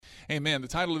Amen. The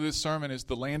title of this sermon is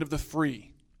The Land of the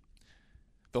Free.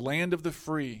 The Land of the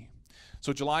Free.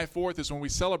 So July 4th is when we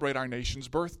celebrate our nation's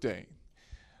birthday.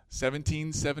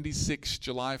 1776,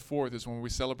 July 4th is when we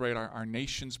celebrate our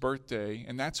nation's birthday,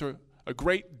 and that's a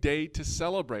great day to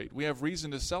celebrate. We have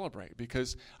reason to celebrate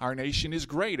because our nation is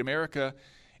great. America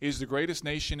is the greatest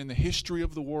nation in the history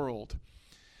of the world.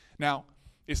 Now,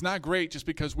 it's not great just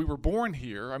because we were born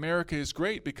here. America is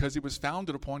great because it was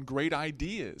founded upon great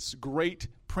ideas, great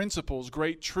principles,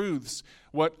 great truths,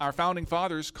 what our founding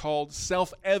fathers called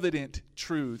self-evident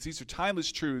truths. These are timeless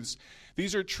truths.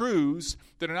 These are truths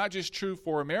that are not just true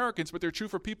for Americans, but they're true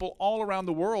for people all around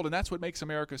the world, and that's what makes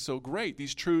America so great.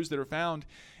 These truths that are found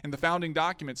in the founding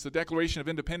documents, the Declaration of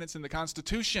Independence and the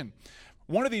Constitution.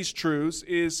 One of these truths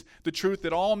is the truth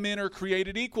that all men are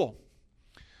created equal.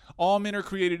 All men are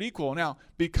created equal. Now,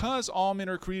 because all men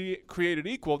are created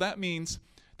equal, that means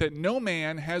that no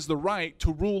man has the right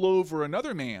to rule over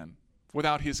another man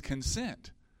without his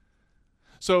consent.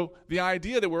 So the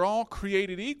idea that we're all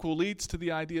created equal leads to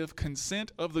the idea of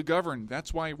consent of the governed.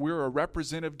 That's why we're a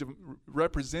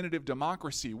representative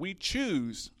democracy. We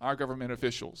choose our government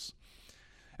officials.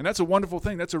 And that's a wonderful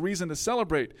thing. That's a reason to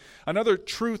celebrate. Another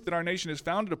truth that our nation is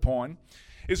founded upon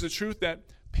is the truth that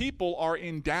people are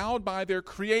endowed by their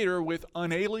Creator with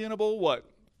unalienable what?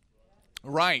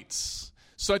 Rights,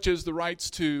 such as the rights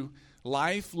to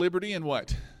life, liberty, and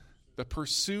what? The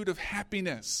pursuit of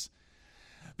happiness.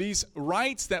 These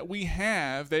rights that we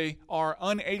have, they are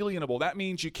unalienable. That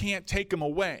means you can't take them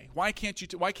away. Why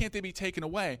can't they be taken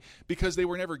away? Because they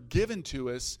were never given to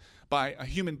us by a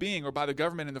human being or by the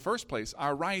government in the first place.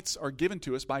 Our rights are given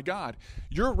to us by God.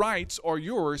 Your rights are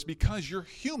yours because you're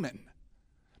human.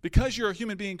 Because you're a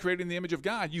human being created in the image of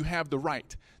God, you have the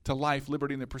right to life,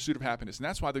 liberty, and the pursuit of happiness. And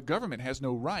that's why the government has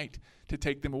no right to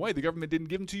take them away. The government didn't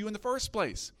give them to you in the first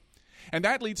place. And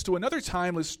that leads to another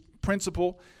timeless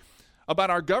principle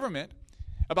about our government,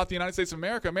 about the United States of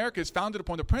America. America is founded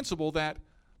upon the principle that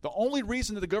the only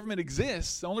reason that the government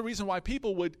exists, the only reason why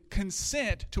people would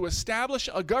consent to establish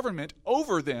a government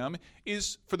over them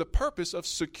is for the purpose of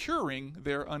securing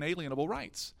their unalienable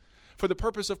rights, for the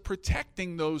purpose of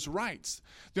protecting those rights.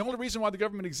 The only reason why the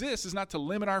government exists is not to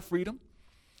limit our freedom,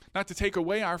 not to take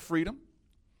away our freedom,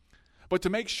 but to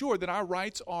make sure that our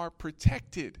rights are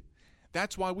protected.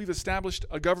 That's why we've established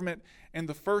a government in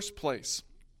the first place.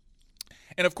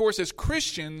 And of course, as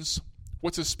Christians,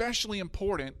 what's especially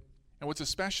important and what's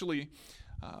especially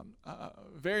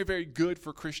very, very good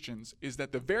for Christians is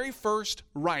that the very first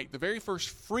right, the very first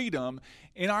freedom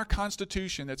in our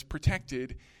Constitution that's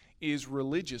protected is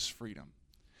religious freedom.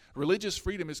 Religious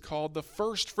freedom is called the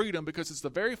first freedom because it's the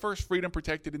very first freedom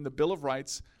protected in the Bill of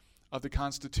Rights of the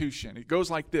Constitution. It goes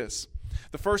like this.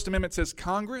 The First Amendment says,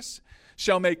 Congress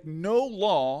shall make no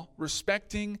law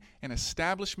respecting an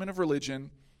establishment of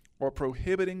religion or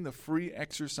prohibiting the free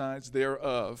exercise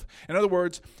thereof. In other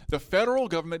words, the federal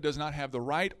government does not have the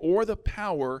right or the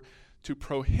power to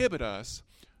prohibit us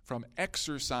from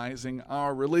exercising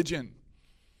our religion.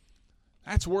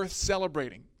 That's worth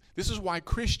celebrating. This is why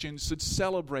Christians should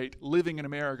celebrate living in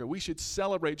America. We should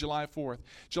celebrate July 4th.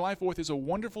 July 4th is a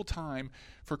wonderful time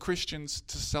for Christians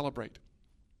to celebrate.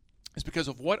 It's because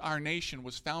of what our nation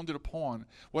was founded upon,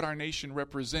 what our nation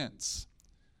represents.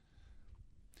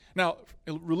 Now,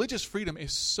 religious freedom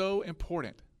is so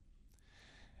important.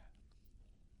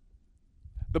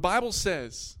 The Bible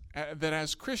says that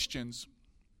as Christians,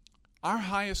 our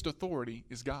highest authority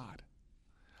is God.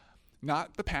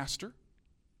 Not the pastor,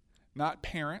 not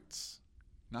parents,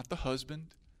 not the husband,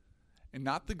 and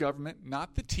not the government,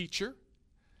 not the teacher.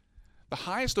 The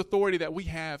highest authority that we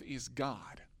have is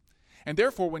God. And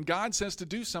therefore, when God says to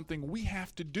do something, we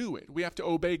have to do it. We have to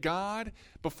obey God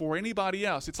before anybody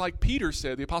else. It's like Peter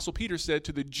said, the Apostle Peter said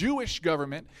to the Jewish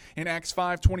government in Acts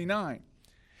 5:29.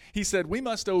 He said, we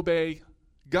must obey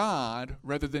God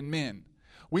rather than men.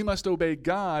 We must obey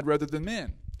God rather than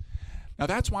men. Now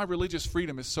that's why religious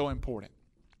freedom is so important.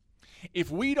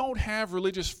 If we don't have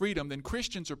religious freedom, then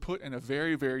Christians are put in a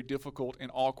very, very difficult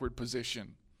and awkward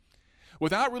position.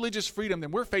 Without religious freedom, then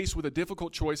we're faced with a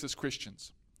difficult choice as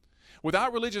Christians.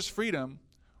 Without religious freedom,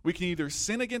 we can either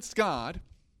sin against God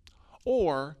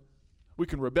or we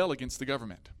can rebel against the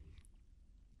government.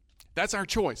 That's our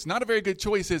choice. Not a very good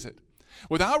choice, is it?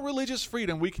 Without religious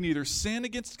freedom, we can either sin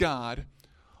against God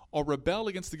or rebel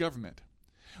against the government.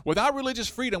 Without religious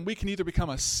freedom, we can either become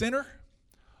a sinner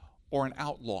or an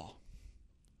outlaw.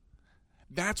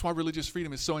 That's why religious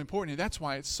freedom is so important, and that's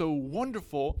why it's so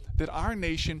wonderful that our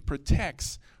nation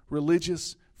protects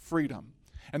religious freedom.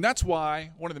 And that's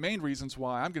why, one of the main reasons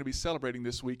why I'm going to be celebrating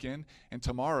this weekend and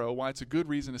tomorrow, why it's a good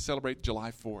reason to celebrate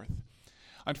July 4th.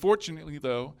 Unfortunately,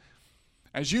 though,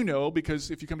 As you know, because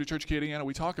if you come to Church Acadiana,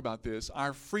 we talk about this,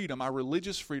 our freedom, our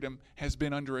religious freedom, has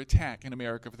been under attack in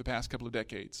America for the past couple of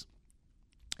decades.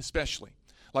 Especially.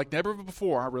 Like never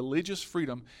before, our religious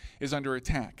freedom is under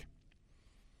attack.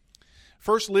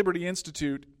 First Liberty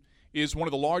Institute is one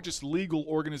of the largest legal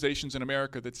organizations in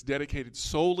America that's dedicated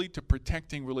solely to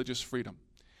protecting religious freedom.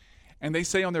 And they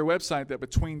say on their website that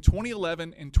between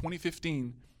 2011 and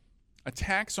 2015,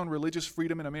 attacks on religious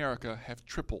freedom in America have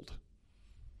tripled.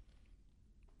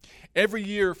 Every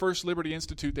year, First Liberty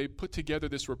Institute, they put together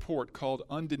this report called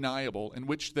Undeniable, in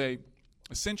which they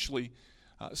essentially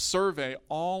survey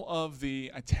all of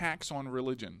the attacks on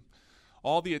religion,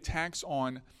 all the attacks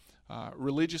on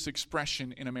religious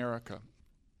expression in America.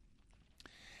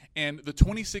 And the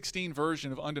 2016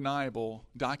 version of Undeniable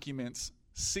documents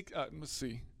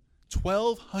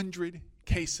 1,200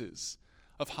 cases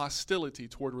of hostility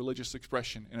toward religious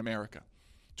expression in America.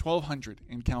 1,200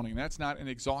 and counting. That's not an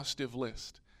exhaustive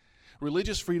list.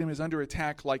 Religious freedom is under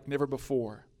attack like never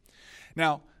before.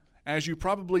 Now, as you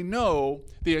probably know,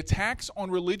 the attacks on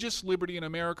religious liberty in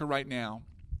America right now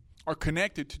are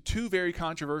connected to two very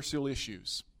controversial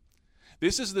issues.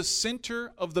 This is the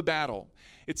center of the battle.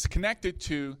 It's connected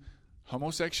to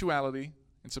homosexuality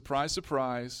and, surprise,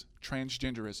 surprise,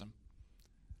 transgenderism.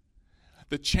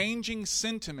 The changing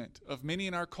sentiment of many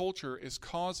in our culture is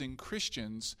causing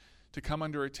Christians to come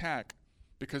under attack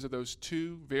because of those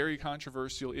two very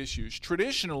controversial issues.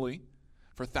 Traditionally,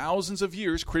 for thousands of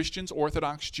years, Christians,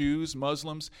 Orthodox Jews,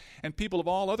 Muslims, and people of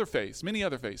all other faiths, many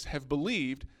other faiths, have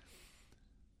believed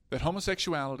that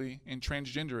homosexuality and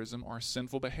transgenderism are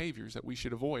sinful behaviors that we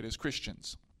should avoid as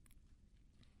Christians.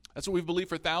 That's what we've believed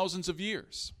for thousands of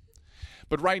years.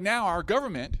 But right now, our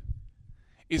government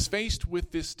is faced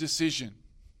with this decision.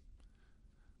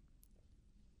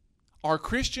 Are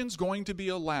Christians going to be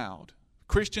allowed,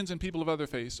 Christians and people of other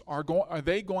faiths, are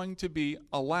they going to be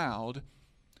allowed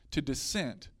to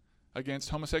dissent against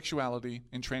homosexuality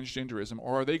and transgenderism,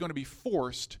 or are they going to be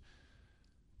forced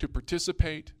to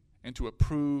participate and to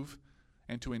approve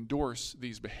and to endorse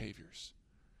these behaviors?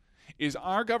 Is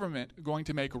our government going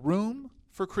to make room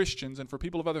for Christians and for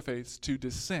people of other faiths to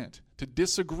dissent, to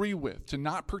disagree with, to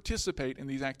not participate in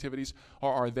these activities,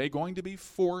 or are they going to be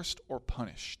forced or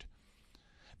punished?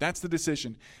 That's the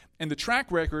decision. And the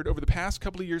track record over the past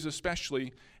couple of years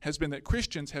especially has been that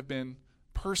Christians have been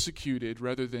persecuted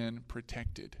rather than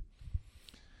protected.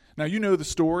 Now, you know the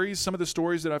stories, some of the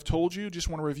stories that I've told you. Just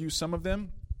want to review some of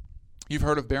them. You've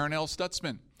heard of Barronelle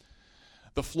Stutzman,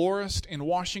 the florist in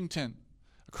Washington,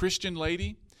 a Christian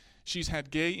lady. She's had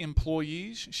gay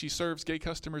employees. She serves gay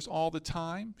customers all the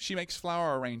time. She makes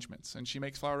flower arrangements, and she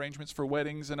makes flower arrangements for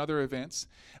weddings and other events.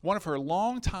 One of her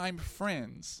longtime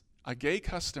friends, a gay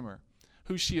customer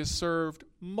who she has served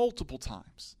multiple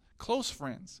times, close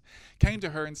friends, came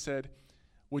to her and said,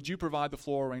 "Would you provide the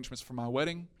floral arrangements for my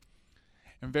wedding?"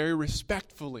 And very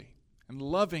respectfully and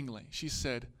lovingly, she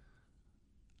said,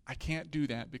 "I can't do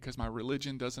that because my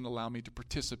religion doesn't allow me to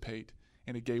participate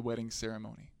in a gay wedding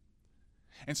ceremony."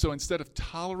 And so instead of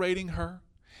tolerating her,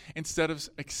 instead of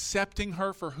accepting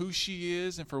her for who she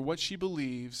is and for what she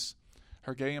believes,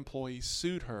 her gay employee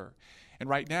sued her. And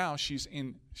right now she's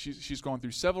gone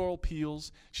through several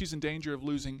appeals. She's in danger of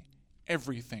losing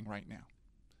everything right now.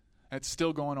 That's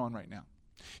still going on right now.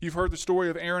 You've heard the story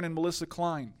of Aaron and Melissa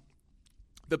Klein,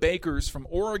 the bakers from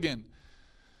Oregon.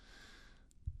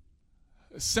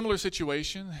 A similar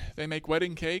situation. They make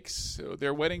wedding cakes.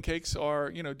 Their wedding cakes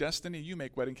are, Destiny, you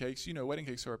make wedding cakes. Wedding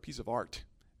cakes are a piece of art.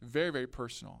 Very, very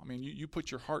personal. I mean, you put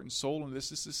your heart and soul into this.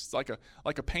 This is like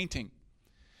a painting.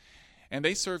 And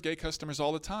they serve gay customers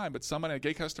all the time. But a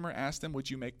gay customer asked them, "Would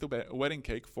you make the wedding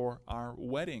cake for our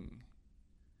wedding?"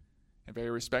 And very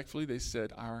respectfully, they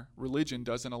said, "Our religion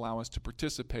doesn't allow us to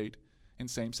participate in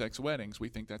same-sex weddings. We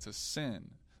think that's a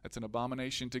sin. That's an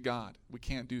abomination to God. We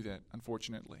can't do that,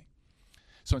 unfortunately."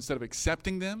 So instead of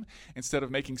accepting them, instead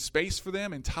of making space for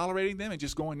them and tolerating them and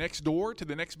just going next door to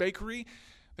the next bakery,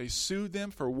 they sued them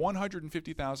for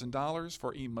 $150,000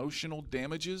 for emotional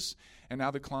damages. And now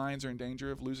the Kleins are in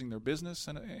danger of losing their business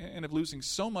and of losing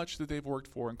so much that they've worked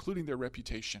for, including their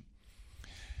reputation.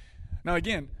 Now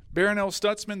again, Barronelle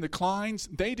Stutzman, the Kleins,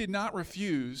 they did not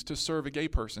refuse to serve a gay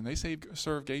person. They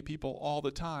serve gay people all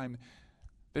the time.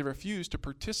 They refused to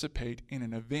participate in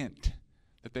an event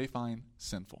that they find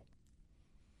sinful.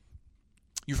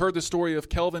 You've heard the story of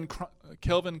Kelvin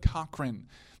Cochran,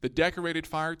 the decorated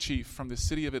fire chief from the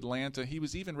city of Atlanta. He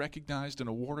was even recognized and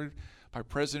awarded by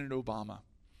President Obama.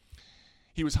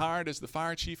 He was hired as the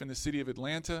fire chief in the city of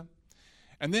Atlanta.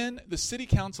 And then the city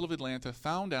council of Atlanta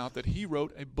found out that he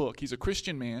wrote a book. He's a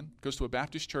Christian man, goes to a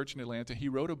Baptist church in Atlanta. He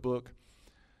wrote a book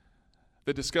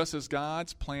that discusses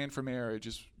God's plan for marriage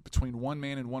is between one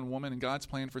man and one woman, and God's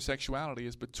plan for sexuality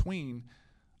is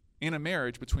in a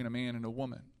marriage between a man and a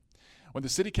woman. When the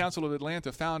City Council of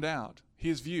Atlanta found out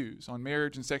his views on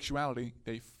marriage and sexuality,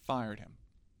 they fired him.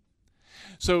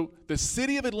 So the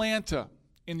city of Atlanta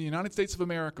in the United States of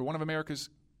America, one of America's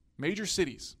major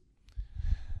cities,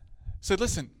 said,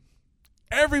 listen,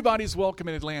 everybody's welcome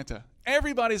in Atlanta.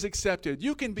 Everybody's accepted.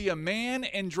 You can be a man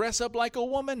and dress up like a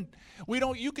woman.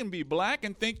 You can be black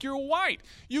and think you're white.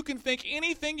 You can think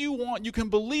anything you want. You can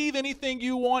believe anything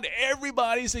you want.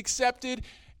 Everybody's accepted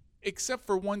except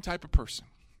for one type of person.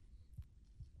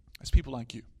 That's people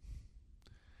like you.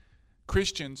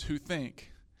 Christians who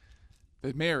think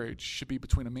that marriage should be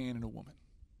between a man and a woman,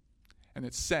 and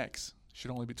that sex should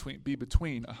only be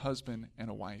between a husband and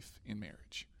a wife in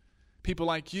marriage. People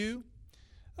like you,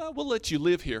 we'll let you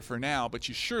live here for now, but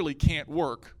you surely can't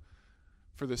work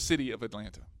for the city of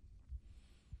Atlanta.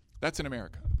 That's in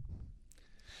America.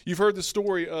 You've heard the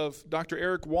story of Dr.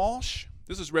 Eric Walsh.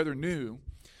 This is rather new.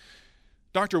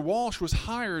 Dr. Walsh was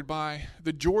hired by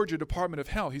the Georgia Department of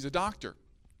Health. He's a doctor.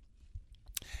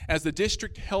 As the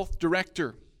district health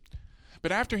director.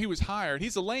 But after he was hired,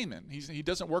 he's a layman. He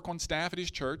doesn't work on staff at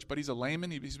his church, but he's a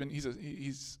layman.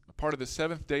 He's a part of the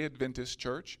Seventh-day Adventist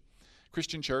church,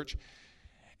 Christian church.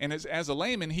 And as a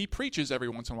layman, he preaches every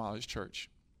once in a while at his church.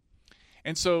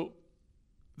 And so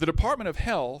the Department of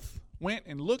Health went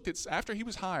and looked at, after he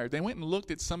was hired, they went and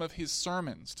looked at some of his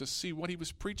sermons to see what he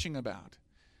was preaching about.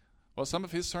 Well, some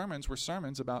of his sermons were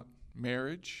sermons about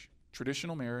marriage,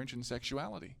 traditional marriage, and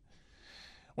sexuality.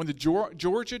 When the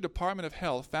Georgia Department of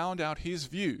Health found out his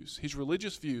views, his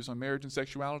religious views on marriage and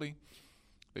sexuality,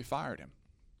 they fired him.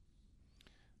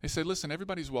 They said, listen,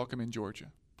 everybody's welcome in Georgia.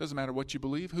 Doesn't matter what you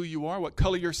believe, who you are, what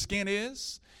color your skin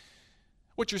is,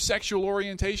 what your sexual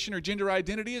orientation or gender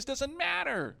identity is, doesn't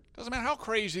matter. Doesn't matter how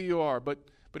crazy you are. But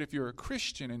if you're a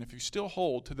Christian and if you still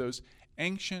hold to those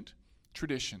ancient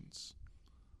traditions,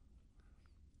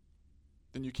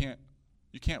 then you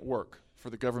can't work for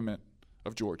the government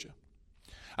of Georgia.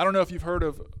 I don't know if you've heard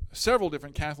of several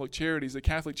different Catholic charities, the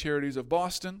Catholic Charities of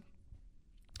Boston,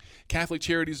 Catholic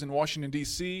Charities in Washington,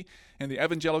 D.C., and the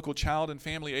Evangelical Child and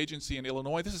Family Agency in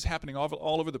Illinois. This is happening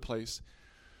all over the place.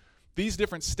 These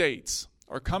different states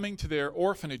are coming to their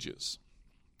orphanages.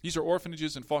 These are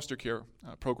orphanages and foster care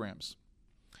programs.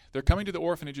 They're coming to the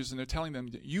orphanages and they're telling them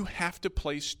that you have to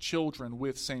place children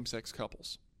with same-sex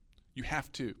couples. You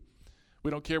have to. We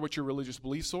don't care what your religious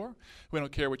beliefs are. We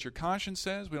don't care what your conscience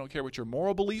says. We don't care what your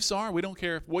moral beliefs are. We don't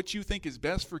care if what you think is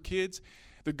best for kids.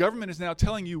 The government is now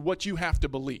telling you what you have to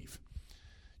believe.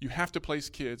 You have to place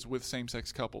kids with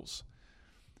same-sex couples.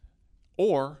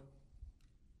 Or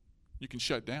you can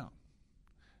shut down.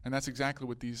 And that's exactly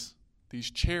what these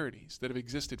charities that have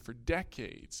existed for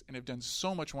decades and have done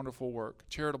so much wonderful work,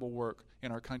 charitable work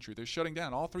in our country, they're shutting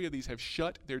down. All three of these have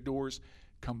shut their doors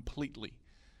completely,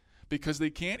 because they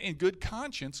can't in good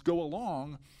conscience go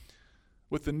along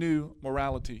with the new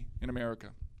morality in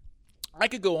America. I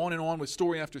could go on and on with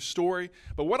story after story,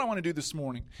 but what I want to do this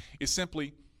morning is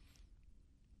simply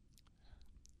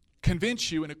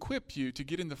convince you and equip you to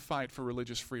get in the fight for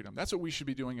religious freedom. That's what we should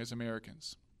be doing as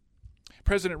Americans.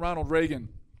 President Ronald Reagan,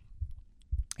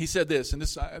 he said this, and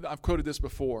I've quoted this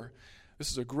before. This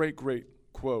is a great, great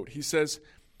quote. He says,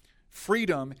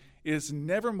 "Freedom is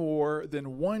never more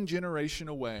than one generation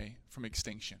away from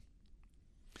extinction.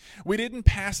 We didn't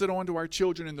pass it on to our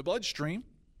children in the bloodstream.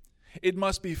 It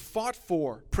must be fought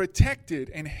for, protected,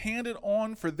 and handed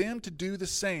on for them to do the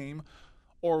same,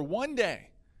 or one day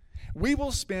we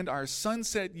will spend our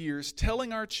sunset years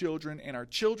telling our children and our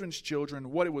children's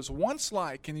children what it was once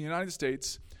like in the United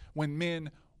States when men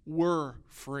were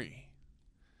free."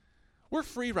 We're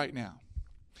free right now.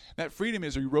 That freedom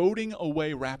is eroding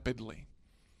away rapidly.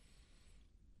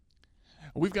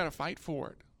 We've got to fight for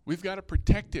it. We've got to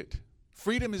protect it.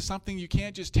 Freedom is something you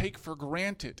can't just take for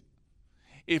granted.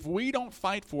 If we don't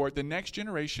fight for it, the next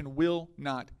generation will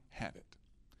not have it.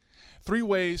 3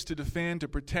 ways to defend, to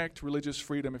protect religious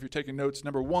freedom. If you're taking notes,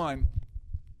 number 1,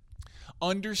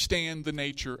 understand the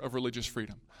nature of religious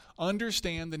freedom.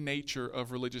 Understand the nature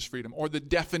of religious freedom, or the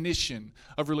definition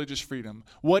of religious freedom.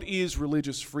 What is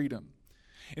religious freedom?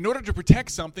 In order to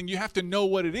protect something, you have to know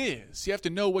what it is. You have to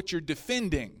know what you're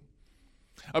defending.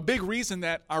 A big reason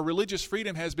that our religious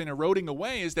freedom has been eroding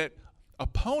away is that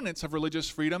opponents of religious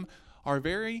freedom are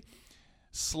very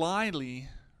slyly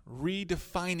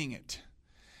redefining it.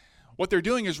 What they're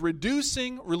doing is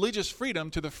reducing religious freedom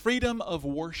to the freedom of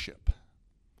worship.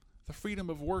 The freedom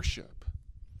of worship.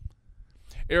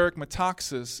 Eric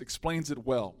Metaxas explains it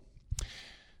well.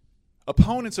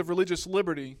 Opponents of religious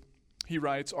liberty he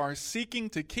writes, are seeking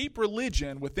to keep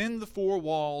religion within the four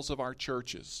walls of our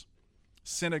churches,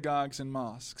 synagogues, and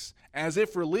mosques, as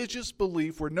if religious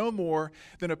belief were no more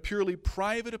than a purely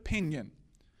private opinion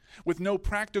with no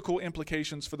practical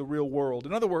implications for the real world.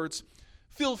 In other words,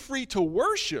 feel free to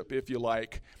worship if you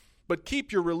like, but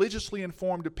keep your religiously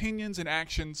informed opinions and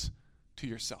actions to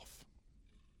yourself.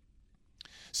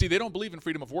 See, they don't believe in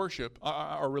freedom of worship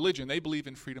or religion. They believe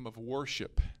in freedom of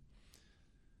worship.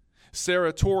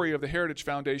 Sarah Torrey of the Heritage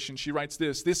Foundation, she writes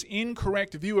this: this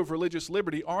incorrect view of religious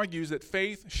liberty argues that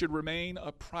faith should remain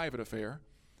a private affair,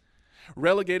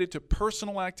 relegated to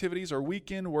personal activities or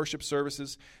weekend worship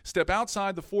services, step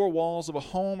outside the four walls of a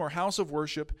home or house of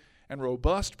worship, and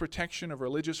robust protection of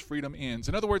religious freedom ends.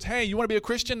 In other words, hey, you want to be a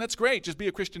Christian? That's great. Just be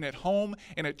a Christian at home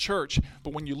and at church.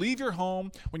 But when you leave your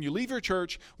home, when you leave your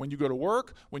church, when you go to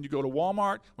work, when you go to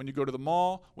Walmart, when you go to the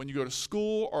mall, when you go to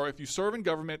school, or if you serve in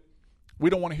government, we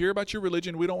don't want to hear about your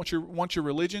religion. We don't want your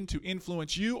religion to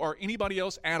influence you or anybody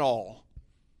else at all.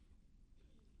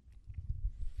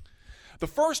 The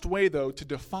first way, though, to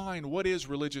define what is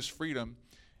religious freedom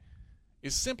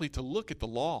is simply to look at the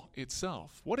law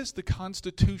itself. What does the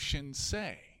Constitution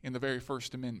say in the very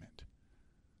First Amendment?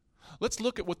 Let's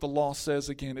look at what the law says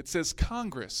again. It says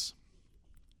Congress,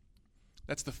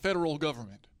 that's the federal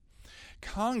government,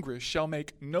 Congress shall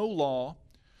make no law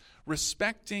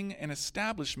respecting an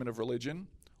establishment of religion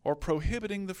or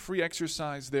prohibiting the free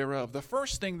exercise thereof. The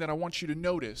first thing that I want you to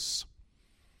notice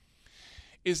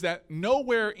is that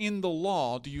nowhere in the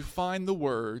law do you find the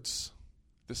words,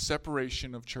 the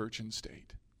separation of church and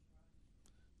state.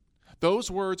 Those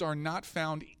words are not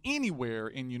found anywhere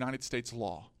in United States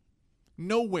law.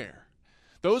 Nowhere.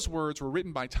 Those words were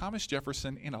written by Thomas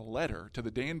Jefferson in a letter to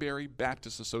the Danbury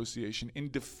Baptist Association in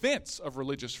defense of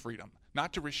religious freedom,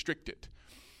 not to restrict it.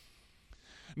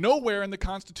 Nowhere in the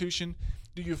Constitution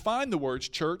do you find the words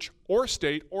church or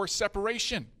state or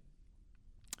separation.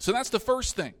 So that's the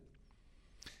first thing.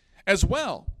 As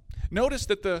well, notice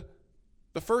that the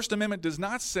First Amendment does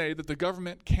not say that the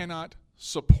government cannot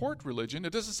support religion.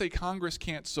 It doesn't say Congress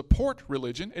can't support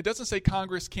religion. It doesn't say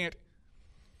Congress can't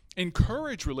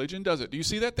encourage religion, does it? Do you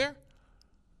see that there?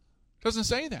 It doesn't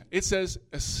say that. It says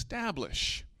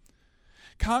establish.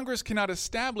 Congress cannot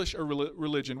establish a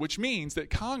religion, which means that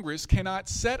Congress cannot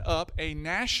set up a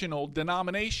national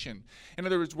denomination. In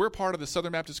other words, we're part of the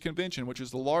Southern Baptist Convention, which is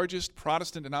the largest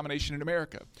Protestant denomination in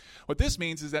America. What this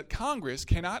means is that Congress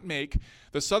cannot make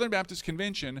the Southern Baptist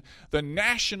Convention the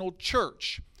national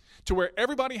church to where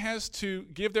everybody has to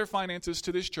give their finances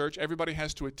to this church, everybody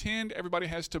has to attend, everybody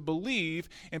has to believe,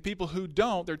 and people who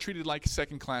don't, they're treated like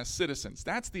second-class citizens.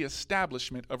 That's the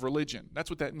establishment of religion.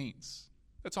 That's what that means.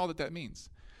 That's all that means.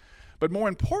 But more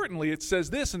importantly, it says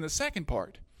this in the second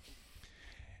part.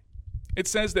 It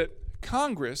says that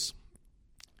Congress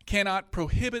cannot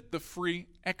prohibit the free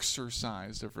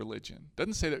exercise of religion. It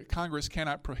doesn't say that Congress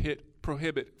cannot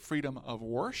prohibit freedom of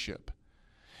worship.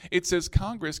 It says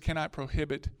Congress cannot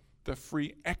prohibit the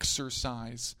free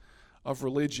exercise of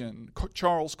religion.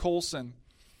 Charles Colson,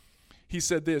 he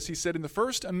said this. He said, in the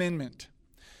First Amendment,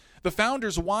 the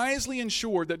founders wisely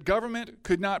ensured that government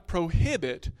could not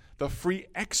prohibit the free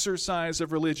exercise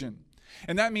of religion.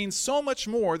 And that means so much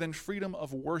more than freedom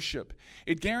of worship.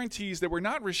 It guarantees that we're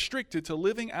not restricted to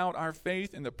living out our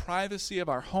faith in the privacy of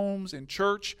our homes and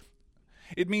church.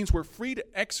 It means we're free to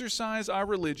exercise our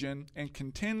religion and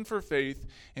contend for faith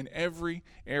in every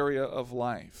area of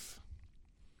life.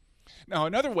 Now,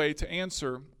 another way to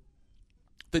answer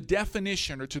the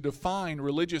definition or to define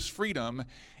religious freedom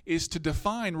is to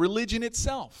define religion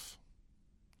itself.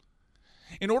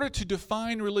 In order to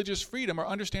define religious freedom or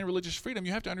understand religious freedom,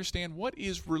 you have to understand what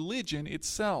is religion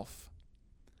itself.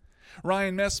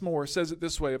 Ryan Messmore says it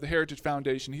this way of the Heritage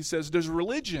Foundation. He says, does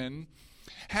religion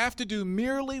have to do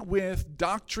merely with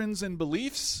doctrines and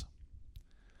beliefs?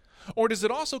 Or does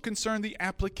it also concern the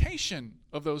application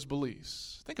of those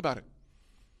beliefs? Think about it.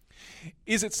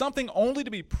 Is it something only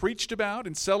to be preached about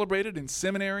and celebrated in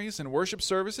seminaries and worship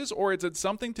services, or is it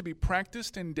something to be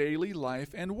practiced in daily life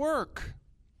and work?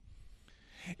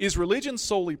 Is religion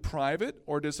solely private,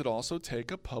 or does it also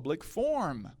take a public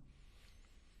form?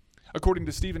 According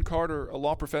to Stephen Carter, a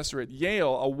law professor at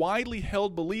Yale, a widely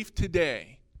held belief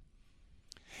today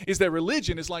is that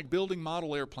religion is like building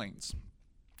model airplanes.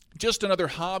 Just another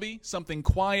hobby, something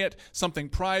quiet, something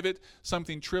private,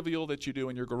 something trivial that you do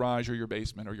in your garage or your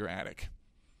basement or your attic.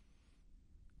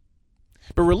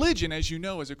 But religion, as you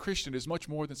know, as a Christian, is much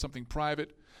more than something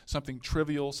private, something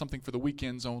trivial, something for the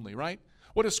weekends only, right?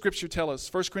 What does Scripture tell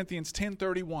us? 1 Corinthians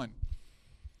 10:31.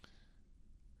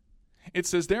 It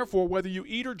says, therefore, whether you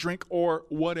eat or drink or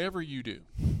whatever you do,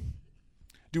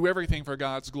 do everything for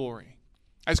God's glory.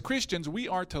 As Christians, we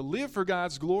are to live for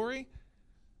God's glory,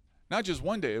 not just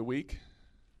one day a week,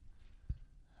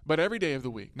 but every day of the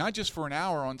week. Not just for an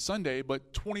hour on Sunday,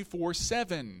 but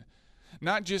 24/7.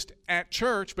 Not just at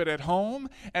church, but at home,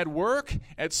 at work,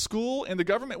 at school, in the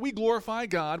government. We glorify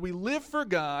God. We live for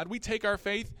God. We take our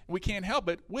faith, we can't help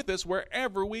it, with us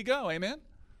wherever we go. Amen?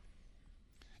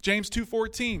 James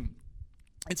 2:14.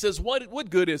 It says, what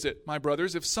good is it, my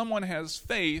brothers, if someone has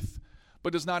faith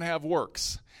but does not have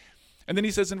works? And then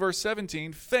he says in verse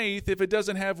 17, faith, if it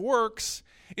doesn't have works,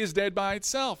 is dead by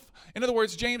itself. In other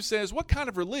words, James says, what kind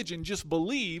of religion just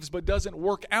believes but doesn't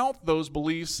work out those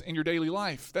beliefs in your daily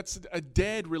life? That's a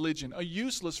dead religion, a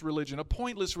useless religion, a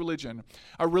pointless religion,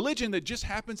 a religion that just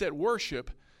happens at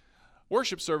worship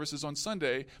services on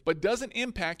Sunday, but doesn't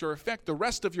impact or affect the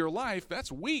rest of your life.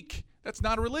 That's weak. That's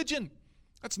not a religion.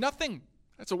 That's nothing.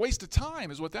 That's a waste of time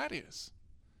is what that is.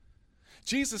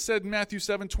 Jesus said in Matthew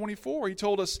 7:24, he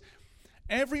told us,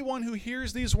 everyone who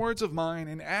hears these words of mine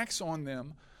and acts on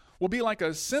them will be like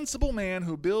a sensible man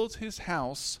who builds his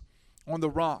house on the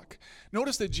rock.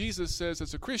 Notice that Jesus says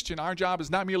as a Christian, our job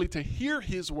is not merely to hear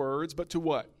his words, but to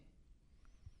what?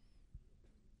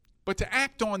 But to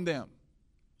act on them.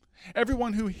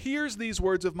 Everyone who hears these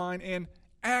words of mine and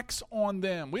acts on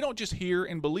them. We don't just hear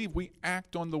and believe, we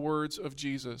act on the words of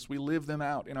Jesus. We live them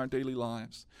out in our daily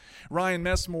lives. Ryan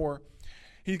Messmore,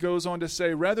 he goes on to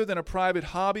say, rather than a private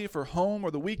hobby for home or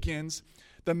the weekends,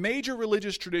 the major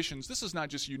religious traditions, this is not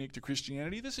just unique to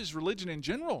Christianity, this is religion in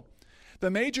general. The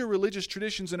major religious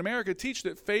traditions in America teach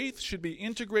that faith should be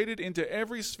integrated into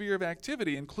every sphere of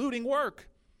activity, including work.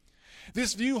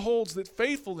 This view holds that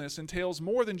faithfulness entails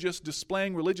more than just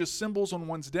displaying religious symbols on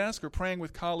one's desk or praying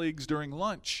with colleagues during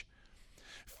lunch.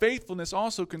 Faithfulness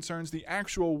also concerns the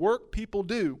actual work people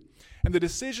do and the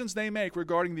decisions they make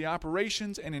regarding the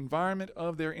operations and environment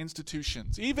of their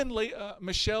institutions. Even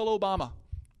Michelle Obama,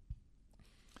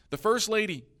 the First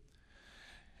Lady,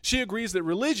 she agrees that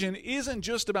religion isn't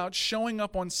just about showing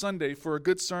up on Sunday for a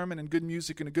good sermon and good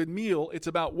music and a good meal. It's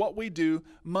about what we do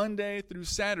Monday through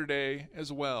Saturday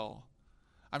as well.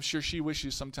 I'm sure she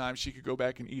wishes sometimes she could go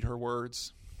back and eat her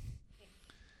words.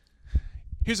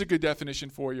 Here's a good definition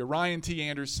for you. Ryan T.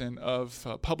 Anderson of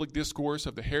Public Discourse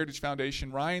of the Heritage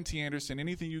Foundation. Ryan T. Anderson,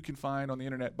 anything you can find on the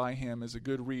internet by him is a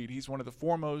good read. He's one of the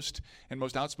foremost and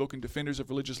most outspoken defenders of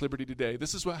religious liberty today.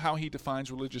 This is how he defines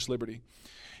religious liberty.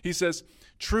 He says,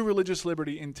 true religious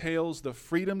liberty entails the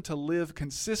freedom to live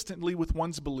consistently with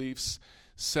one's beliefs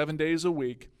 7 days a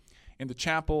week in the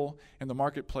chapel, in the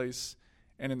marketplace,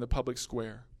 and in the public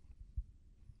square.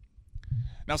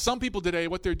 Now, some people today,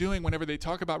 what they're doing whenever they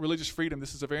talk about religious freedom,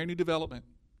 this is a very new development,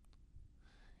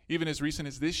 even as recent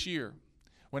as this year.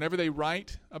 Whenever they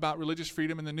write about religious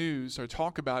freedom in the news or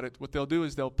talk about it, what they'll do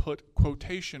is they'll put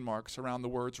quotation marks around the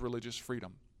words religious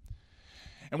freedom.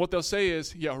 And what they'll say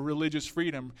is, religious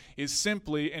freedom is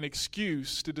simply an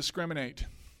excuse to discriminate.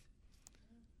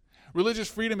 Religious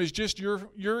freedom is just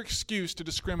your excuse to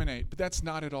discriminate, but that's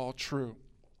not at all true.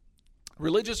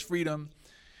 Religious freedom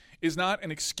is not an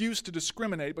excuse to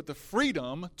discriminate, but the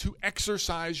freedom to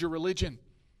exercise your religion.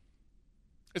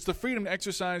 It's the freedom to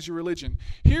exercise your religion.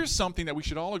 Here's something that we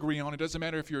should all agree on. It doesn't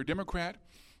matter if you're a Democrat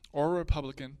or a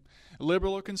Republican,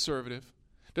 liberal or conservative.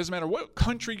 It doesn't matter what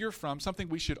country you're from, something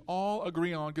we should all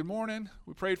agree on. Good morning.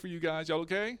 We prayed for you guys. Y'all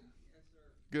okay? Yes,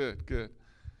 sir. Good.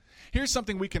 Here's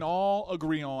something we can all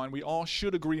agree on. We all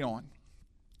should agree on.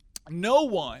 No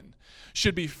one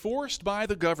should be forced by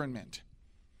the government.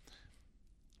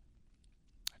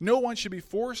 No one should be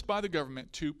forced by the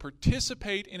government to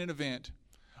participate in an event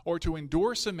or to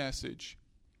endorse a message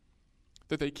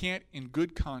that they can't in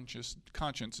good conscience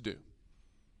do.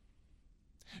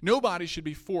 Nobody should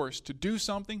be forced to do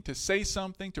something, to say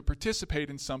something, to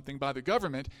participate in something by the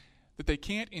government that they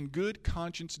can't in good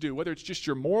conscience do, whether it's just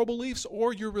your moral beliefs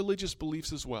or your religious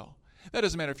beliefs as well. That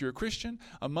doesn't matter if you're a Christian,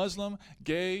 a Muslim,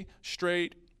 gay,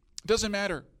 straight. It doesn't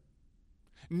matter.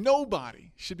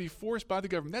 Nobody should be forced by the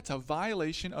government. That's a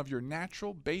violation of your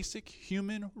natural, basic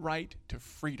human right to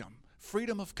freedom.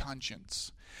 Freedom of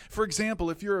conscience. For example,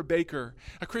 if you're a baker,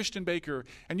 a Christian baker,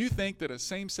 and you think that a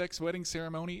same-sex wedding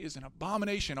ceremony is an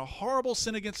abomination, a horrible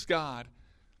sin against God,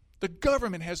 the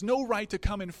government has no right to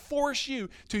come and force you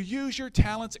to use your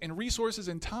talents and resources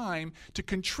and time to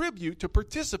contribute to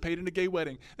participate in a gay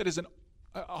wedding. That is an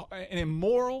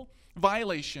immoral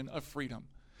violation of freedom.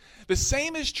 The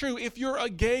same is true if you're a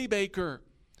gay baker.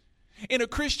 And a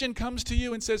Christian comes to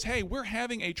you and says, hey, we're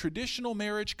having a traditional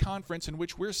marriage conference in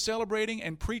which we're celebrating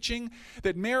and preaching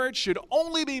that marriage should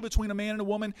only be between a man and a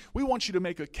woman. We want you to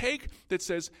make a cake that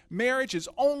says marriage is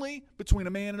only between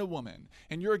a man and a woman.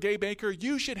 And you're a gay baker,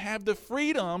 you should have the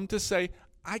freedom to say,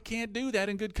 I can't do that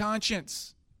in good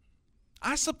conscience.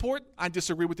 I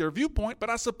disagree with their viewpoint, but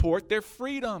I support their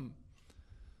freedom.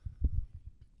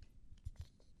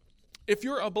 If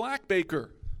you're a black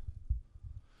baker,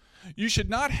 you should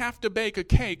not have to bake a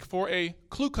cake for a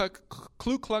Ku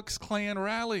Klux Klan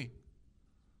rally.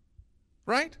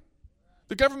 Right?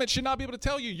 The government should not be able to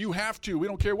tell you, you have to. We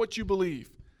don't care what you believe.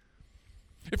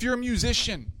 If you're a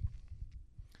musician,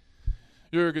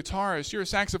 you're a guitarist, you're a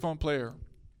saxophone player,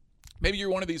 maybe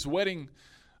you're one of these wedding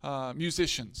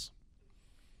musicians,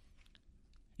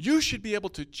 you should be able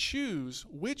to choose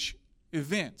which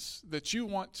events that you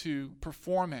want to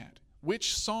perform at,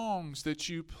 which songs that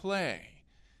you play.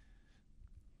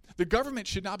 The government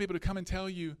should not be able to come and tell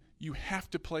you, you have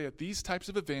to play at these types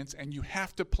of events and you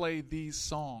have to play these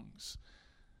songs.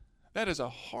 That is a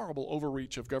horrible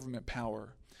overreach of government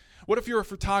power. What if you're a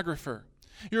photographer?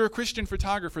 You're a Christian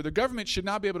photographer. The government should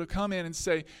not be able to come in and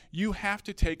say, you have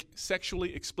to take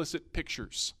sexually explicit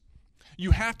pictures. You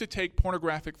have to take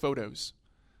pornographic photos.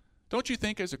 Don't you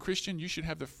think as a Christian you should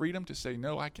have the freedom to say,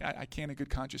 no, I can't in good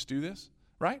conscience do this?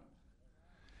 Right?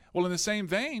 Well, in the same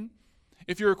vein,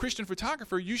 if you're a Christian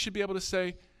photographer, you should be able to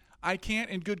say, I can't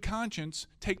in good conscience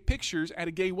take pictures at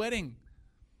a gay wedding.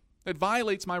 That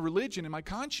violates my religion and my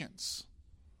conscience.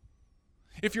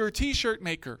 If you're a t-shirt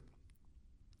maker,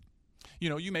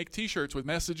 you make t-shirts with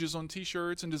messages on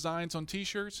t-shirts and designs on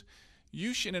t-shirts.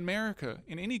 You should, in America,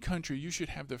 in any country, you should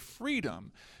have the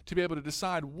freedom to be able to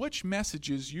decide which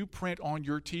messages you print on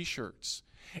your t-shirts.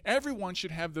 Everyone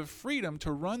should have the freedom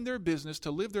to run their business,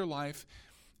 to live their life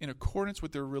in accordance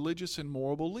with their religious and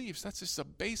moral beliefs. That's just a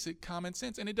basic common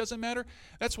sense. And it doesn't matter.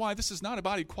 That's why this is not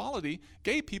about equality.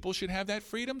 Gay people should have that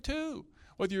freedom too.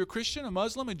 Whether you're a Christian, a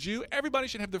Muslim, a Jew, everybody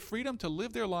should have the freedom to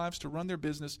live their lives, to run their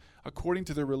business according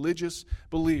to their religious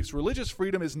beliefs. Religious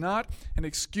freedom is not an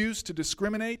excuse to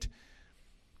discriminate.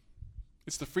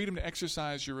 It's the freedom to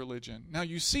exercise your religion. Now,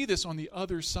 you see this on the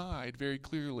other side very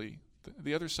clearly,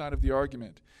 the other side of the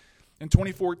argument. In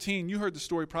 2014, you heard the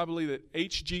story probably that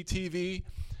HGTV,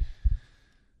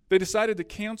 they decided to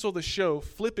cancel the show,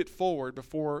 flip it forward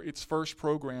before its first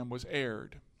program was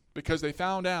aired, because they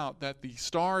found out that the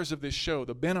stars of this show,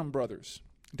 the Benham brothers,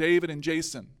 David and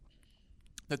Jason,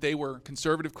 that they were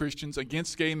conservative Christians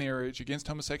against gay marriage, against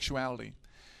homosexuality.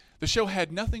 The show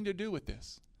had nothing to do with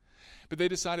this. But they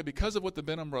decided because of what the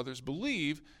Benham brothers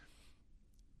believe,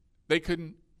 they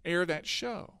couldn't air that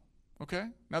show. Okay?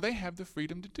 Now they have the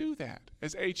freedom to do that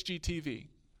as HGTV.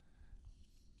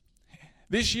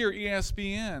 This year,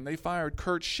 ESPN, they fired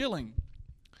Curt Schilling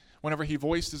whenever he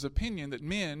voiced his opinion that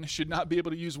men should not be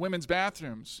able to use women's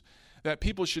bathrooms, that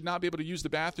people should not be able to use the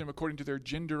bathroom according to their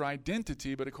gender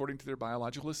identity, but according to their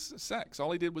biological sex.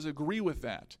 All he did was agree with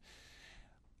that.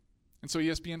 And so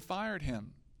ESPN fired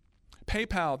him.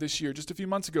 PayPal this year, just a few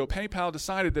months ago, PayPal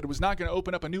decided that it was not going to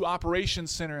open up a new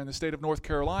operations center in the state of North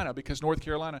Carolina because North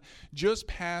Carolina just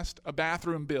passed a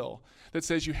bathroom bill that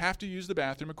says you have to use the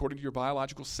bathroom according to your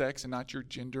biological sex and not your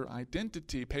gender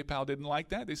identity. PayPal didn't like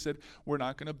that. They said, we're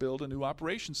not going to build a new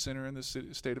operations center in the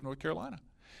state of North Carolina.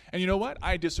 And you know what?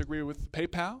 I disagree with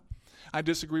PayPal. I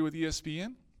disagree with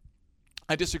ESPN.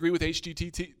 I disagree with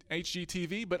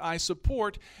HGTV, but I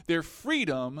support their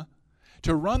freedom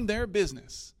to run their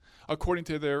business according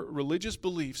to their religious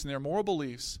beliefs and their moral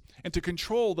beliefs, and to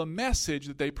control the message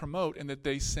that they promote and that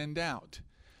they send out.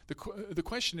 The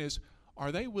question is,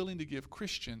 are they willing to give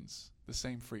Christians the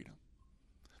same freedom?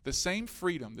 The same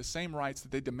freedom, the same rights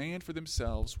that they demand for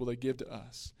themselves will they give to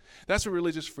us? That's what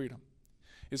religious freedom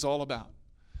is all about.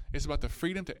 It's about the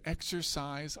freedom to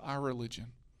exercise our religion.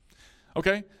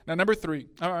 Okay? Now number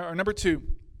two,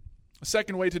 the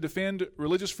second way to defend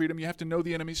religious freedom, you have to know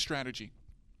the enemy's strategy.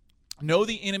 Know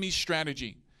the enemy's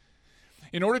strategy.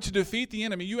 In order to defeat the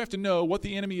enemy, you have to know what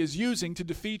the enemy is using to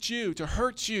defeat you, to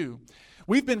hurt you.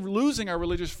 We've been losing our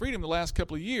religious freedom the last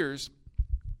couple of years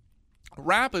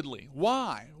rapidly.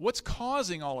 Why? What's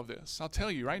causing all of this? I'll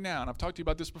tell you right now, and I've talked to you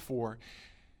about this before.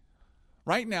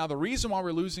 Right now, the reason why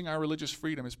we're losing our religious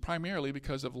freedom is primarily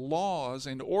because of laws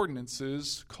and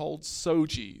ordinances called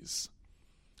SOGIs.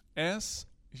 If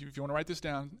you want to write this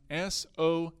down,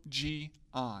 S-O-G-I,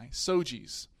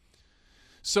 SOGIs.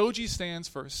 SOGI stands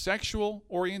for sexual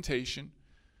orientation,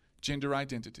 gender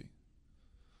identity.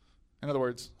 In other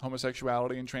words,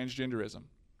 homosexuality and transgenderism.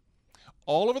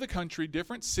 all over the country,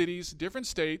 different cities, different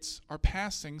states are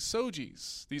passing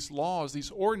SOGIs, these laws,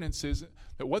 these ordinances,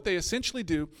 that what they essentially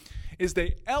do is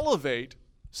they elevate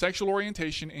sexual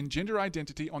orientation and gender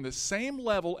identity on the same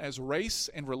level as race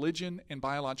and religion and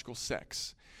biological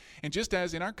sex. And just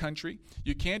as in our country,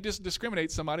 you can't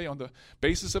discriminate somebody on the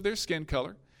basis of their skin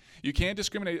color, you can't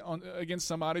discriminate against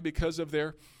somebody because of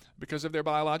their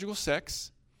biological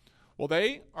sex, well,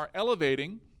 they are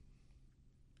elevating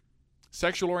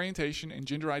sexual orientation and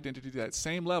gender identity to that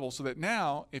same level, so that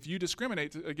now if you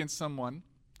discriminate against someone,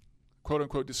 quote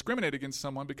unquote discriminate against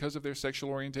someone because of their sexual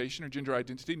orientation or gender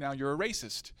identity, now you're a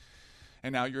racist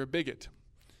and now you're a bigot.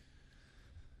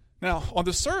 Now, on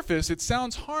the surface, it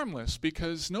sounds harmless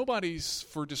because nobody's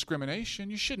for discrimination.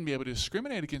 You shouldn't be able to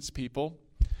discriminate against people.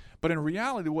 But in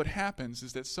reality, what happens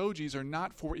is that SOGIs are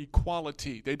not for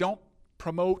equality. They don't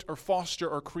promote or foster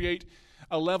or create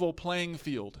a level playing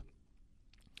field.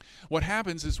 What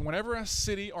happens is whenever a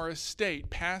city or a state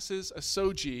passes a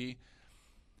SOGI,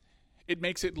 it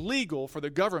makes it legal for the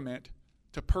government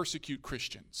to persecute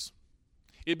Christians.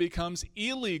 It becomes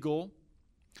illegal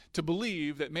to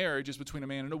believe that marriage is between a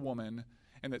man and a woman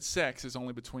and that sex is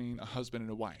only between a husband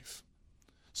and a wife.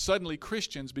 Suddenly,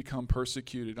 Christians become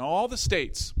persecuted. In all the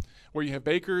states where you have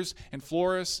bakers and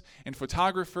florists and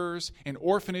photographers and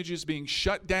orphanages being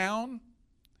shut down,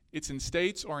 it's in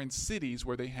states or in cities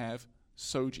where they have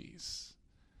SOGIs.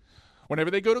 Whenever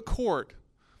they go to court,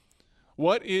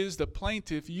 what is the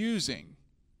plaintiff using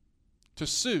to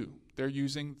sue? They're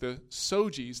using the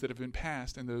SOGIs that have been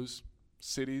passed in those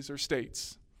cities or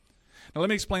states. Now let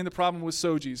me explain the problem with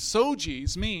SOGIs.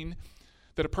 SOGIs mean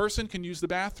that a person can use the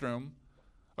bathroom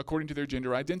according to their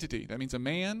gender identity. That means a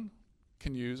man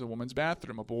can use a woman's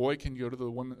bathroom. A boy can go to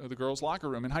the girls' locker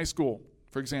room in high school,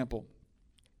 for example.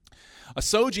 A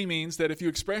SOGI means that if you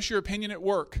express your opinion at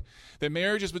work that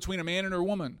marriage is between a man and a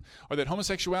woman, or that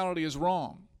homosexuality is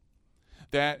wrong,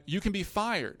 that you can be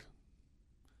fired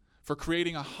for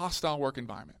creating a hostile work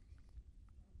environment.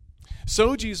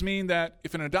 SOGIs mean that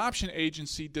if an adoption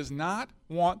agency does not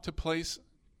want to place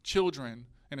children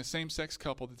in a same-sex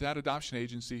couple, that adoption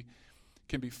agency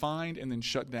can be fined and then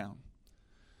shut down.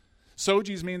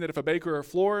 SOGIs mean that if a baker or a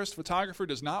florist, photographer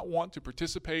does not want to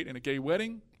participate in a gay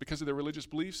wedding because of their religious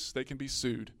beliefs, they can be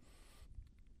sued.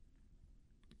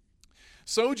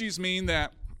 SOGIs mean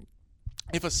that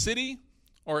if a city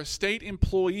or a state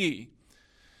employee,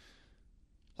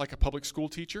 like a public school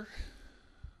teacher,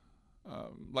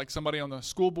 like somebody on the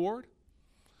school board,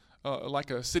 like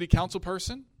a city council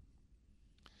person,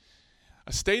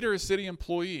 a state or a city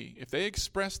employee, if they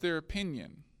express their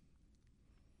opinion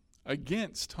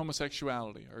against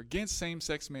homosexuality or against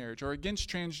same-sex marriage or against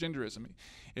transgenderism,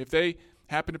 if they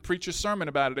happen to preach a sermon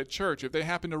about it at church, if they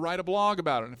happen to write a blog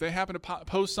about it, if they happen to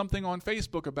post something on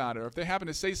Facebook about it, or if they happen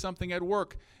to say something at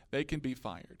work, they can be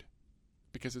fired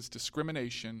because it's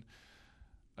discrimination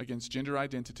against gender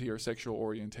identity or sexual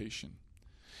orientation.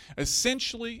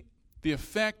 Essentially, the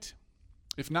effect,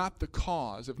 if not the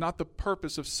cause, if not the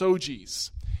purpose of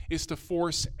SOGIs, is to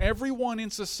force everyone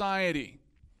in society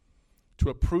to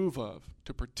approve of,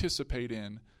 to participate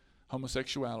in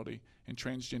homosexuality and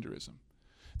transgenderism.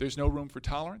 There's no room for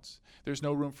tolerance. There's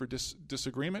no room for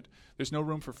disagreement. There's no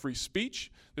room for free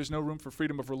speech. There's no room for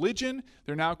freedom of religion.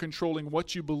 They're now controlling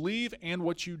what you believe and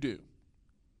what you do.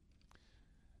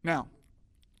 Now,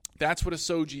 that's what a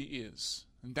SOGI is.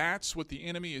 And that's what the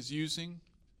enemy is using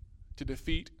to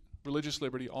defeat religious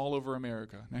liberty all over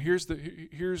America. Now,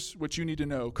 here's what you need to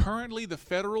know. Currently, the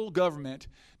federal government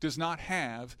does not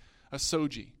have a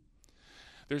SOGI.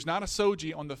 There's not a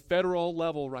SOGI on the federal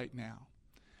level right now.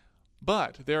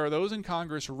 But there are those in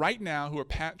Congress right now who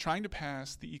are trying to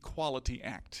pass the Equality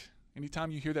Act.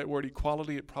 Anytime you hear that word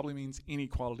equality, it probably means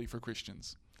inequality for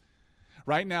Christians.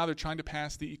 Right now, they're trying to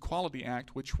pass the Equality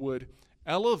Act, which would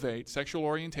elevate sexual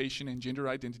orientation and gender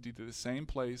identity to the same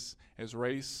place as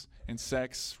race and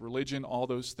sex, religion, all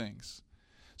those things.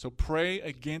 So pray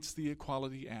against the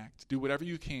Equality Act. Do whatever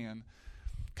you can.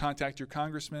 Contact your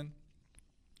congressman.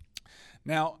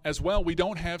 Now, as well, we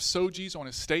don't have SOGIs on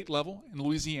a state level in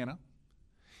Louisiana,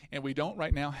 and we don't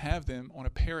right now have them on a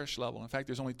parish level. In fact,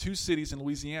 there's only 2 cities in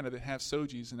Louisiana that have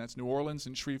SOGIs, and that's New Orleans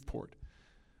and Shreveport.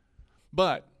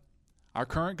 But our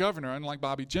current governor, unlike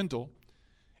Bobby Jindal,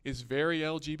 is very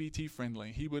LGBT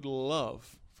friendly. He would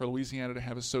love for Louisiana to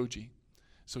have a SOGI.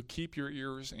 So keep your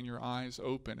ears and your eyes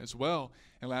open. As well,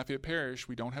 in Lafayette Parish,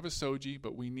 we don't have a SOGI,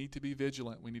 but we need to be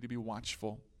vigilant. We need to be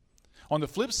watchful. On the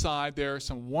flip side, there are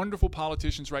some wonderful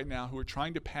politicians right now who are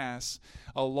trying to pass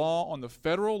a law on the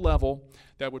federal level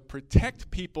that would protect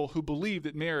people who believe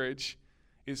that marriage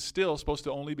is still supposed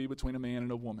to only be between a man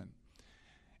and a woman.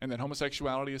 and that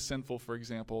homosexuality is sinful, for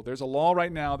example. There's a law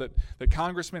right now that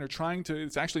congressmen are trying to,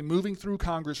 it's actually moving through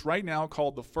Congress right now,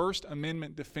 called the First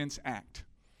Amendment Defense Act.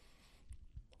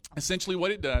 Essentially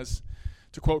what it does,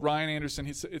 to quote Ryan Anderson,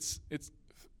 it's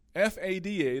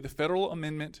FADA, the Federal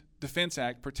Amendment Defense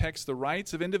Act, protects the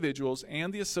rights of individuals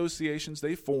and the associations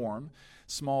they form,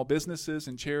 small businesses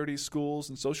and charities, schools,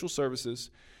 and social services,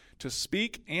 to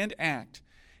speak and act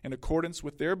in accordance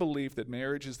with their belief that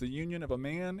marriage is the union of a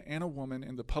man and a woman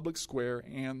in the public square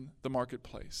and the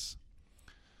marketplace.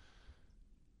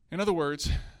 In other words,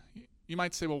 you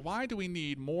might say, well, why do we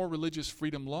need more religious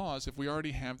freedom laws if we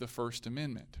already have the First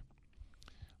Amendment?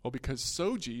 Well, because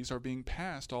SOGIs are being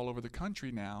passed all over the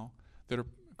country now that are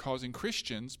causing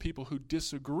Christians, people who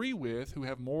disagree with, who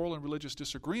have moral and religious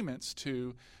disagreements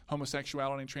to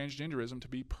homosexuality and transgenderism, to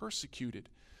be persecuted.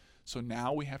 So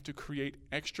now we have to create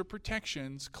extra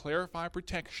protections, clarify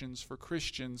protections for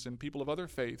Christians and people of other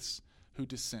faiths who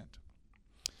dissent.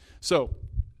 So,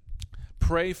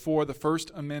 pray for the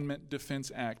First Amendment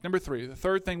Defense Act. Number 3, the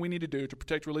third thing we need to do to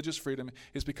protect religious freedom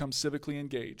is become civically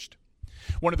engaged.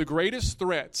 One of the greatest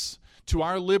threats to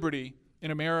our liberty in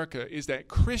America is that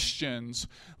Christians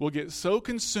will get so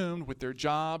consumed with their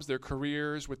jobs, their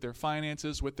careers, with their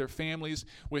finances, with their families,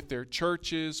 with their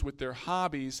churches, with their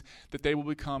hobbies, that they will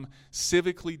become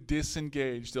civically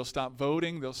disengaged. They'll stop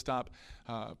voting, they'll stop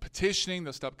petitioning,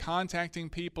 they'll stop contacting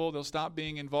people, they'll stop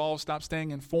being involved, stop staying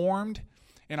informed,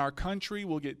 and our country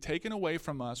will get taken away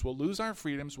from us. We'll lose our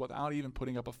freedoms without even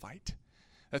putting up a fight.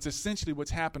 That's essentially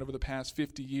what's happened over the past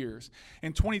 50 years.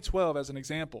 In 2012, as an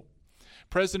example,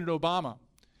 President Obama,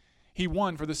 he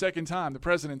won for the second time the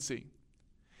presidency.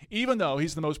 Even though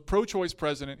he's the most pro-choice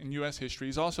president in U.S. history,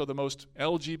 he's also the most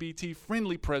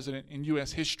LGBT-friendly president in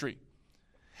U.S. history.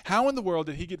 How in the world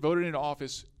did he get voted into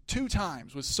office 2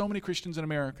 times with so many Christians in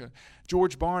America?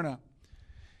 George Barna,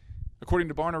 according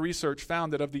to Barna Research,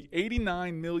 found that of the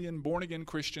 89 million born-again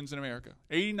Christians in America,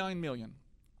 89 million,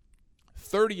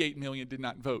 38 million did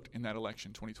not vote in that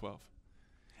election, 2012.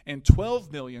 And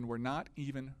 12 million were not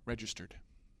even registered.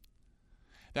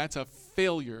 That's a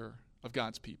failure of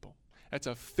God's people. That's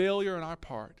a failure on our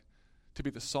part to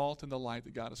be the salt and the light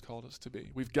that God has called us to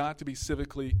be. We've got to be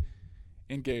civically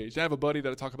engaged. I have a buddy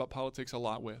that I talk about politics a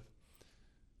lot with.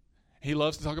 He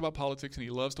loves to talk about politics and he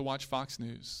loves to watch Fox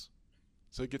News.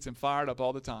 So it gets him fired up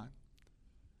all the time.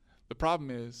 The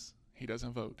problem is he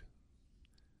doesn't vote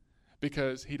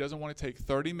because he doesn't want to take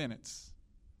 30 minutes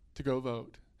to go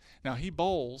vote. Now, he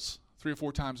bowls 3 or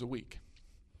 4 times a week.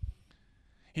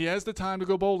 He has the time to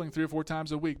go bowling 3 or 4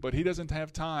 times a week, but he doesn't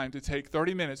have time to take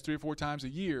 30 minutes 3 or 4 times a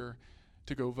year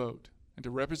to go vote and to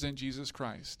represent Jesus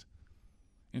Christ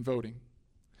in voting.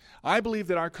 I believe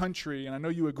that our country, and I know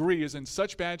you agree, is in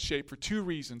such bad shape for 2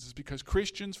 reasons. It's because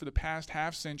Christians for the past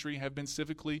half century have been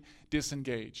civically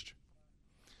disengaged.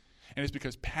 And it's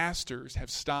because pastors have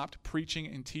stopped preaching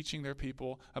and teaching their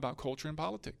people about culture and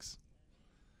politics.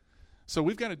 So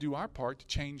we've got to do our part to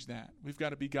change that. We've got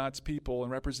to be God's people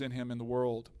and represent Him in the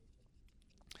world.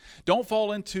 Don't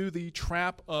fall into the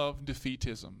trap of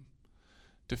defeatism.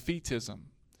 Defeatism,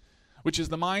 which is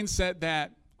the mindset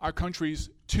that our country's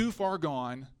too far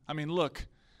gone. I mean, look,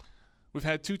 we've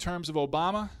had 2 terms of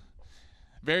Obama.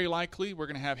 Very likely we're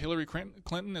going to have Hillary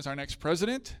Clinton as our next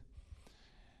president.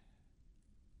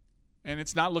 And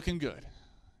it's not looking good.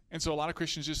 And so a lot of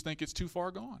Christians just think it's too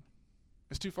far gone.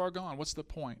 It's too far gone. What's the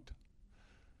point?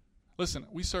 Listen,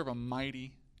 we serve a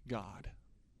mighty God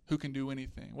who can do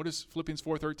anything. What does Philippians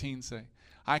 4:13 say?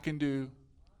 I can do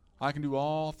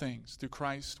all things through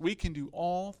Christ. We can do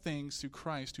all things through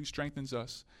Christ who strengthens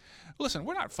us. Listen,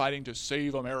 we're not fighting to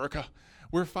save America.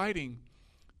 We're fighting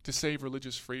to save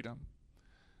religious freedom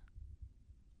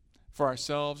for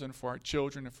ourselves and for our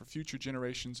children and for future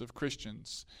generations of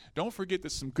Christians. Don't forget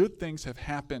that some good things have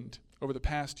happened over the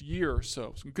past year or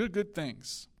so. Some good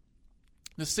things.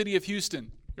 The city of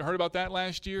Houston. You heard about that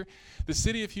last year? The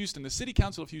city of Houston, the city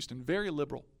council of Houston, very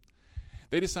liberal.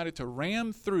 They decided to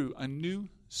ram through a new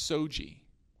SOGI,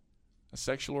 a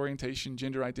sexual orientation,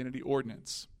 gender identity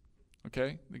ordinance.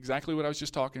 Okay? Exactly what I was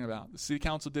just talking about. The city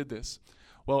council did this.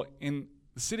 Well, in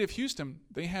the city of Houston,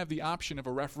 they have the option of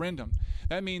a referendum.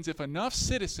 That means if enough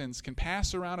citizens can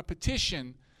pass around a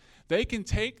petition, they can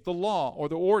take the law or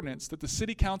the ordinance that the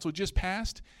city council just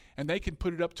passed and they can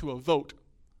put it up to a vote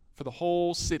for the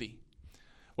whole city.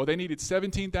 Well, they needed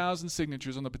 17,000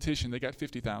 signatures on the petition. They got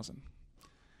 50,000.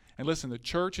 And listen, the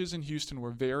churches in Houston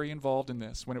were very involved in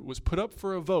this. When it was put up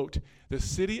for a vote, the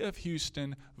city of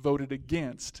Houston voted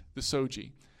against the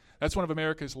SOGI. That's one of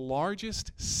America's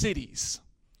largest cities.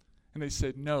 And they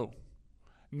said no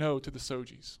to the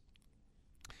SOGIs.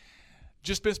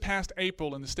 Just this past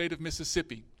April in the state of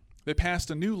Mississippi, they passed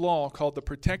a new law called the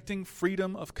Protecting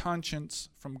Freedom of Conscience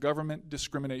from Government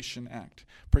Discrimination Act.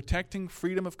 Protecting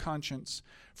Freedom of Conscience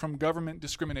from Government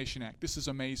Discrimination Act. This is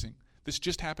amazing. This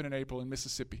just happened in April in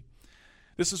Mississippi.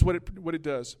 This is what it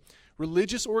does.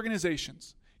 Religious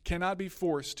organizations cannot be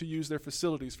forced to use their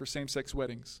facilities for same-sex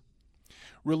weddings.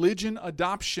 Religion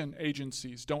adoption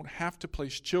agencies don't have to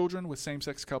place children with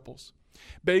same-sex couples.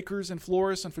 Bakers and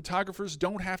florists and photographers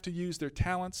don't have to use their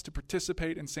talents to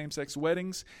participate in same-sex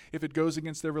weddings if it goes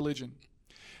against their religion.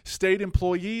 State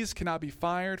employees cannot be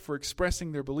fired for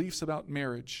expressing their beliefs about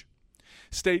marriage.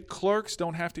 State clerks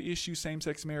don't have to issue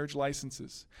same-sex marriage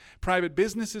licenses. Private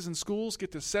businesses and schools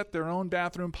get to set their own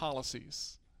bathroom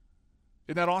policies.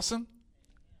 Isn't that awesome?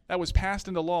 That was passed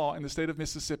into law in the state of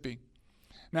Mississippi.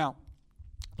 Now,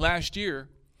 last year,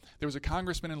 there was a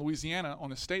congressman in Louisiana on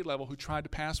the state level who tried to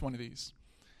pass one of these,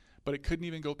 but it couldn't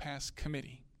even go past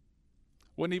committee.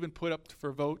 Wouldn't even put up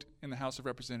for a vote in the House of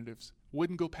Representatives.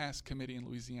 Wouldn't go past committee in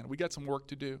Louisiana. We got some work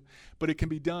to do, but it can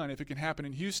be done. If it can happen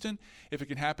in Houston, if it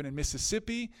can happen in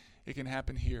Mississippi, it can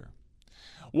happen here.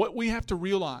 What we have to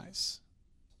realize,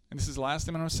 and this is the last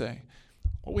thing I'm going to say,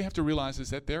 what we have to realize is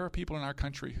that there are people in our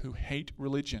country who hate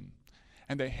religion,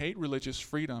 and they hate religious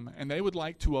freedom, and they would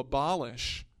like to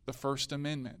abolish the First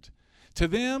Amendment. To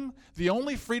them, the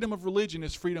only freedom of religion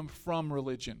is freedom from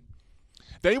religion.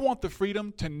 They want the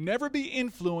freedom to never be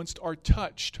influenced or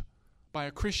touched by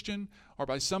a Christian or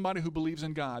by somebody who believes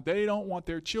in God. They don't want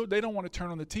their children, they don't want to turn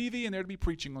on the TV and there to be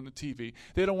preaching on the TV.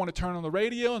 They don't want to turn on the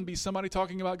radio and be somebody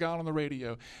talking about God on the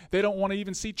radio. They don't want to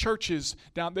even see churches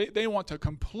down. They want to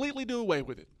completely do away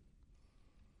with it.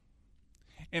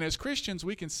 And as Christians,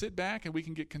 we can sit back and we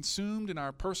can get consumed in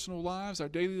our personal lives, our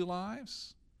daily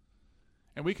lives.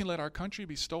 And we can let our country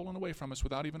be stolen away from us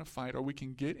without even a fight, or we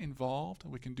can get involved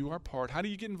and we can do our part. How do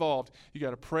you get involved? You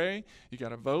got to pray, you got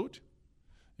to vote,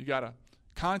 you got to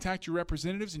contact your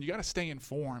representatives, and you got to stay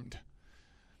informed.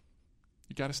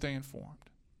 You got to stay informed.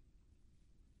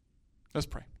 Let's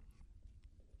pray.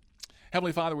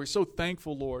 Heavenly Father, we're so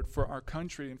thankful, Lord, for our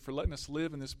country and for letting us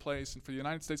live in this place and for the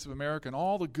United States of America and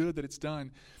all the good that it's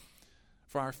done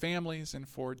for our families and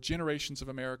for generations of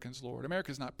Americans, Lord.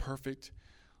 America is not perfect,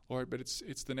 Lord, but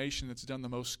it's the nation that's done the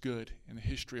most good in the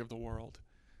history of the world.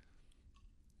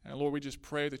 And Lord, we just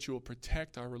pray that you will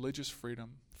protect our religious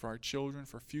freedom for our children,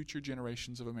 for future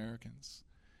generations of Americans.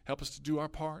 Help us to do our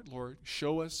part, Lord.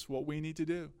 Show us what we need to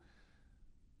do.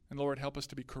 And Lord, help us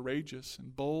to be courageous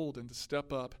and bold and to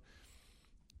step up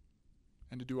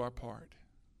and to do our part.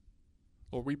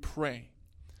 Lord, we pray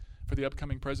for the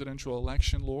upcoming presidential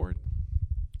election, Lord.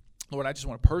 Lord, I just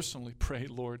want to personally pray,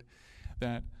 Lord,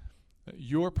 that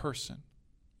your person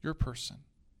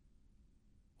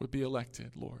would be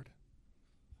elected, Lord,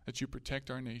 that you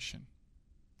protect our nation.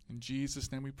 In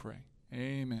Jesus' name we pray.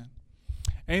 Amen.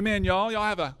 Amen, y'all. Y'all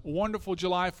have a wonderful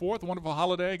July 4th, a wonderful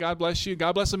holiday. God bless you.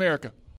 God bless America.